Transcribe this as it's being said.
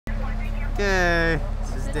Okay,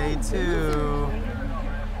 this is day 2.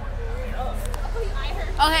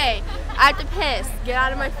 Okay, I have to piss. Get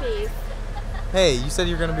out of my face. Hey, you said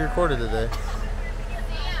you were going to be recorded today.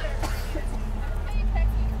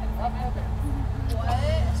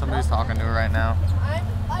 What? Somebody's talking to her right now.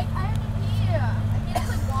 I have to pee. I can't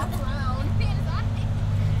just walk around.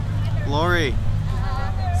 Lori,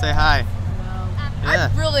 say hi. Yeah.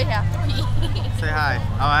 I really have to pee. Say hi.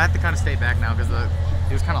 Oh, I have to kind of stay back now because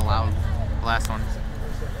it was kind of loud, the last one.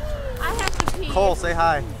 I have to pee. Cole, say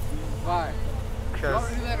hi. Why? You want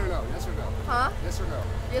me to do that or no? Yes or no? Huh? Yes or no?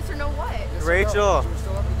 Yes or no what? Yes Rachel. Or no? We're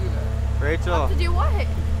still up to do that. Rachel. To do what?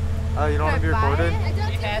 Oh, you don't want to be recorded?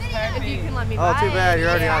 If you can let me buy it. Oh, too bad. You're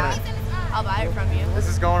already on it. I'll buy it from you. This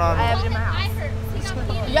is going on. I have it in my house.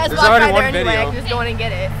 You guys There's walk already by one there anyway. video. I can just go in and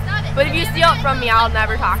get it. But if you steal it from me, I'll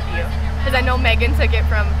never talk to you. Because I know Megan took it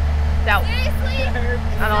from that.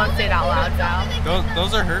 I don't want to say it out loud, Val.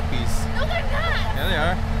 Those are herpes. No, they're not. Yeah, they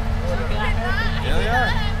are. Yeah, they are.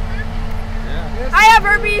 Yeah. I have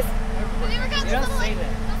herpes. You don't say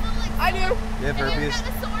that. I do. You have herpes?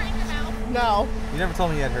 No. You never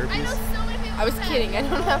told me you had herpes. I was kidding. I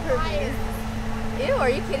don't have herpes. Ew, are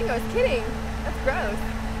you kidding? I was kidding. That's gross.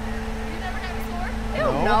 You never had a sore? Ew,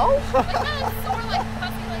 No. no. Like not a sore, like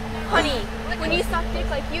puffy, like never. Honey, when you suck dick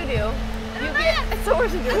like you do, you get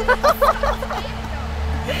sores in your mouth.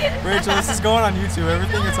 Rachel, this is going on YouTube.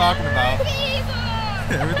 Everything you're talking about.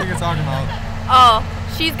 Everything you're talking about. Oh,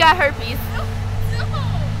 she's got herpes. No.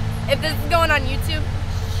 If this is going on YouTube,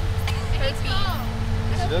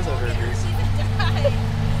 She does have herpes.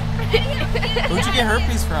 Who'd you get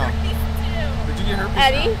herpes from? Who'd you get herpes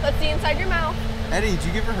Eddie, from? let's see inside your mouth. Eddie, did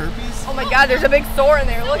you give her herpes? Oh my God, there's a big sore in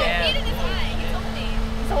there. Look Peed at in it. his eye. He told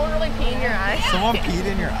me. Someone really peed in your eye. Someone peed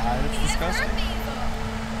in your eye. That's disgusting.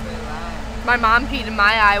 My mom peed in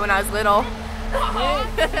my eye when I was little.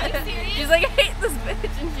 serious? She's like, I hate this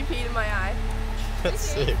bitch, and she peed in my eye. That's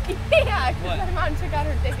sick. Yeah, because my mom took out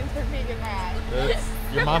her dick and started peeing in my eye.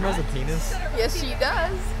 Your mom has a penis? Yes, she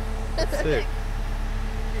does. Sick.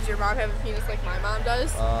 Does your mom have a penis like my mom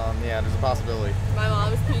does? Yeah, there's a possibility. My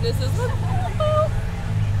mom's penis is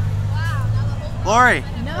Lori!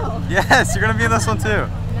 No. Yes, you're gonna be in this one too.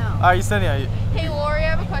 No. Alright, Yesenia. Hey, Lori,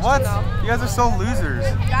 I have a question What? though. You guys are so losers.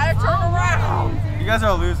 You gotta turn around. You guys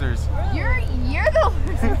are losers. You're the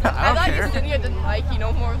loser. I don't care. thought Yesenia didn't like you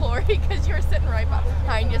no more, Lori, because you were sitting right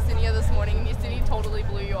behind Yesenia this morning, and Yesenia totally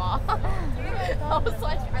blew you off. I was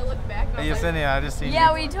like, I looked back. And I Hey, was like, Yesenia, I just seen Yeah,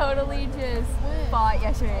 you. we totally just fought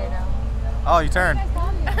yesterday. No. Oh, you turned.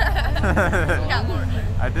 yeah, Lori.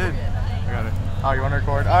 I did. I got it. Oh, you want to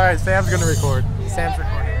record? Alright, Sam's gonna record. Sam's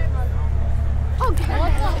recording. Oh, God.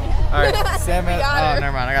 Alright, Sam We has, got her.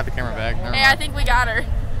 never mind, I got the camera back. Never Hey, I mind. think we got her.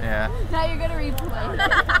 Yeah. Now you're gonna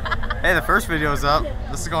replay. Hey, the first video's up.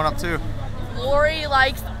 This is going up too. Lori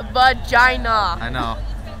likes vagina. I know.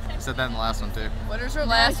 I said that in the last one too. What is her No,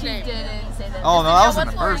 last she name? didn't say that. Oh, no, that was in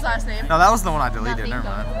What's the Lori's first. last name? No, that was the one I deleted. Nothing, Never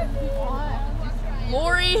mind.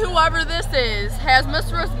 Lori, whoever this is, has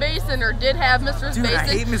Mistress Basin or did have Mistress Dude, Basin. I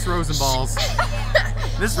hate Miss Rosenballs.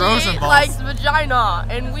 Miss She Rosenballs. likes vagina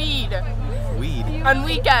and weed Weed. on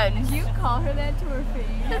weekends. Do you call her that to her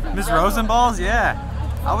face? Miss Rosenballs? Yeah.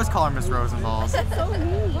 I always call her Miss Rosenballs. So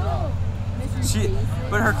mean.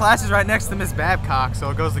 But her class is right next to Miss Babcock,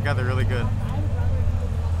 so it goes together really good.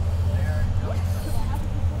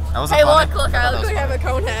 That was Hey, funny. look, I thought look that like I was have a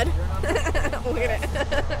cone head. Look at it.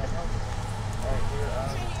 funny.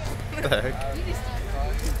 What the heck?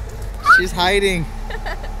 She's hiding.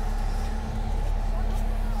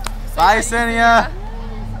 Bye, Yesenia.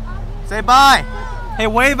 Say bye. Hey,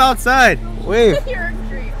 wave outside. Wave. You're a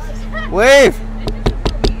creep. Wave.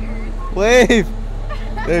 Wave.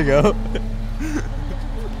 There you go.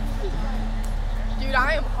 Dude,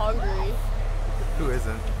 I am hungry. Who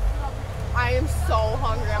isn't? I am so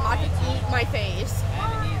hungry. I'm about to eat my face.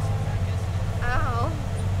 Ow.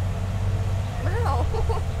 Ow.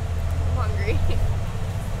 I'm hungry.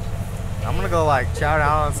 I'm gonna go like chow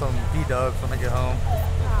down on some B-dubs when I get home.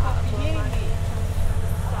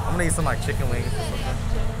 I'm gonna eat some like chicken wings or something.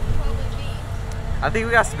 I think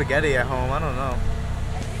we got spaghetti at home. I don't know.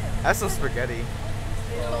 That's some spaghetti.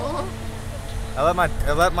 I let my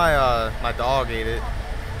dog eat it.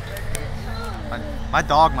 My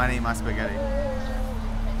dog might eat my spaghetti.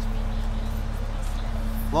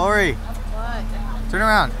 Lori, What? turn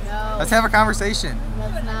around. No. Let's have a conversation.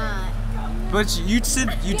 Let's not. But you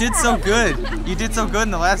said you did so good. You did so good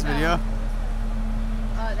in the last video.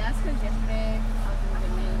 Oh, that's because yesterday I was in a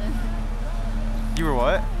good mood. Nothing. You were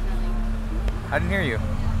what? I didn't hear you.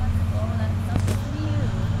 Well, that's up to you.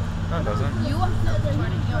 No, it doesn't. You up to the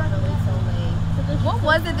morning. You're really so late. What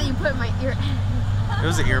was it that you put in my ear? It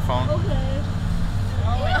was an earphone. Okay.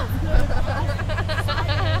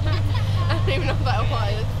 I don't even know what that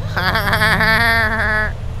was.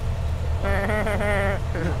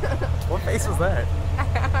 What face was that?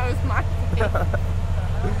 That was my face.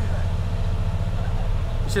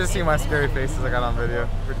 You should have seen my scary faces I got on video.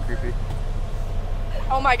 Pretty creepy.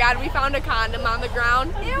 Oh my god, we found a condom on the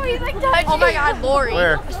ground. Ew, he's like touching. Oh my god, Lori.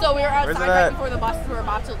 Where? So we were Where's outside it at? right before the buses were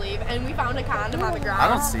about to leave, and we found a condom on the ground. I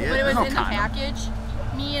don't see it. But it was There's no in the condom. package.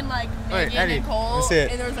 Me and like Wait, Megan Eddie, and Cole, let me see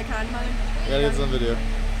it. and there was a condom on it. Yeah, it's on video.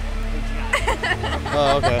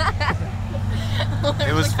 Oh, okay.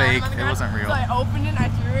 It was fake. It wasn't real. So I opened it and I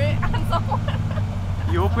threw it on someone.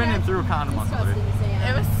 You opened and threw a condom on somebody.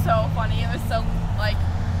 It was so funny. It was so like,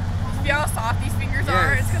 you know how soft these fingers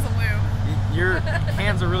are? It's because of lube. Your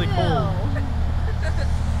hands are really cold.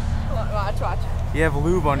 Watch. You have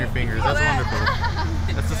lube on your fingers. That's wonderful.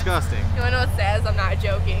 That's disgusting. You wanna know what it says? I'm not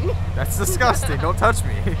joking. That's disgusting. Don't touch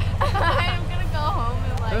me. I'm gonna go home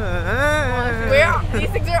and like. These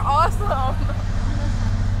things are awesome.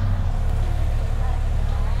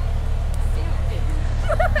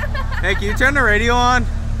 Hey, can you turn the radio on?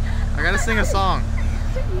 I gotta sing a song.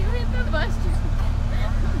 You hit the bus.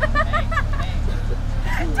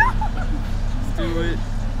 Let's do it.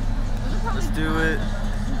 Let's do it.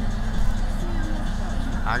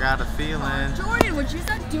 I got a feeling. Jordan, would you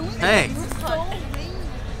stop doing Hey. that? You're so lame.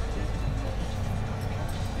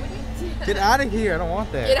 Get out of here. I don't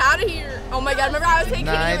want that. Get out of here. Oh my god, remember I was taking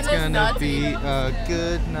Tonight's him and gonna those be nuts? a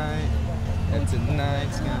good night. And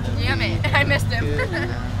tonight's gonna Damn be it, I missed him. good night.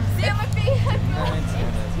 See him with me? Tonight's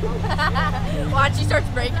gonna Watch, she starts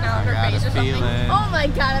breaking out in her got a face or something. feeling. Oh my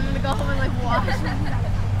god, I'm gonna go home and like wash.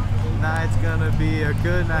 Tonight's gonna be a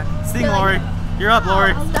good night. Sing, Lori. You're up,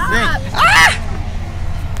 Lori. Stop. Sing. Ah!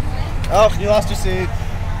 Oh, you lost your seat.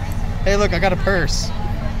 Hey, look, I got a purse.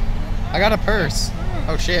 I got a purse.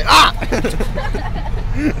 Oh shit. Ah!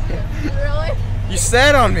 Really? You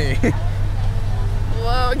sat on me.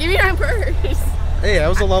 Whoa, give me my purse. Hey, that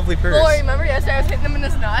was a lovely purse. Lori, remember yesterday I was hitting him in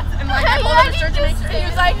his nuts and like I pulled him to search and make sure he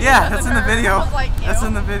was like, Yeah, "It that's in wasn't the her." video. I was like, That's "Ew."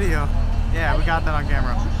 in the video. Yeah, we got that on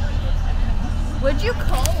camera. Would you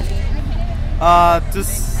call?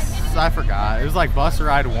 Just I forgot. It was like bus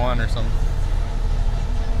ride 1 or something.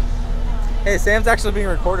 Hey, Sam's actually being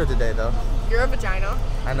recorded today, though. You're a vagina.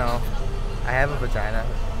 I know. I have a vagina.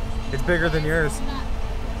 It's bigger than yours.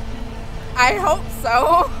 I hope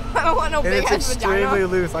so. I don't want no And big it's ass extremely vagina.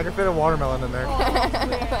 loose. I can fit a watermelon in there.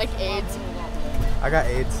 Like AIDS. I got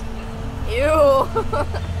AIDS. Ew.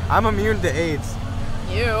 I'm immune to AIDS.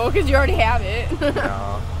 Ew, because you already have it.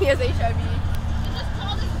 No. He has HIV. Just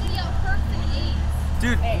call this video Herpes and Aids.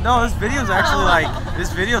 Dude, no, this video's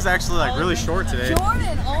actually like really short today.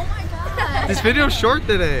 Jordan, oh my god. This video's short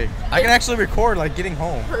today. I can actually record like getting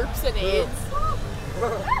home. Herpes and AIDS.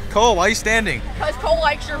 Cole, why are you standing? Because Cole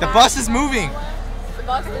likes your The mom. bus is moving. The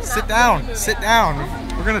bus is Sit not down. moving. Sit down.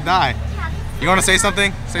 We're gonna die. You want to say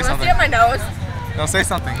something? Say You want to something. see my nose? No, say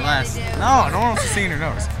something. Less. No, no one wants to see in your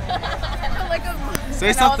nose. Like a, Say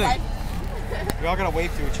and I was something. like, We all gotta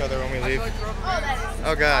wave to each other when we leave. Oh, that is.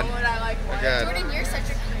 Oh God. what I like. Oh God. Jordan, you're such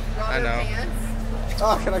a creep. I know.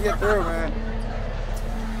 Oh, can I get through, man?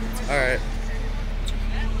 All right.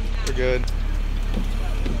 We're good.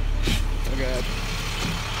 Oh God.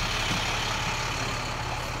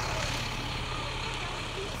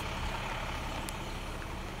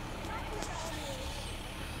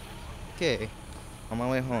 Okay, on my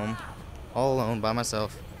way home, all alone by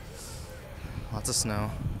myself. Lots of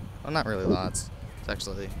snow. Well, not really lots. It's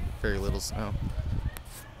actually very little snow.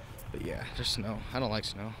 But yeah, there's snow. I don't like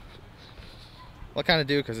snow. Well, I kind of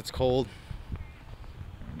do because it's cold.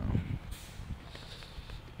 I don't know.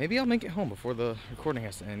 Maybe I'll make it home before the recording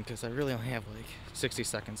has to end because I really only have like 60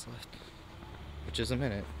 seconds left, which is a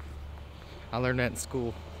minute. I learned that in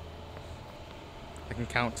school. I can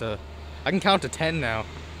count to 10 now.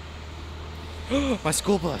 My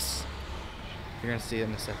school bus. You're gonna see it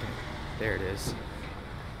in a second. There it is.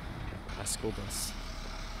 My school bus.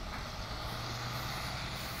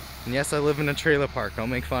 And yes, I live in a trailer park. Don't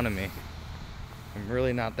make fun of me. I'm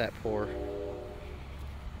really not that poor.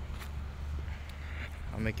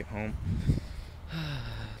 I'll make it home.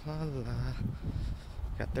 La la la.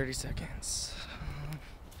 Got 30 seconds.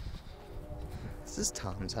 This is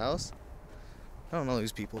Tom's house. I don't know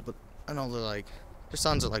these people, but I know they're like, their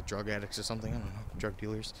sons are like drug addicts or something. I don't know. Drug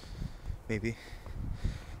dealers. Maybe.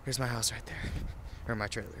 Here's my house right there. Or my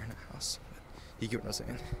trailer in a house. You get what I'm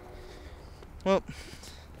saying. Well,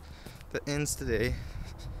 that ends today.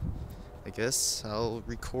 I guess I'll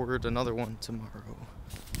record another one tomorrow.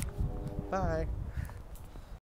 Bye.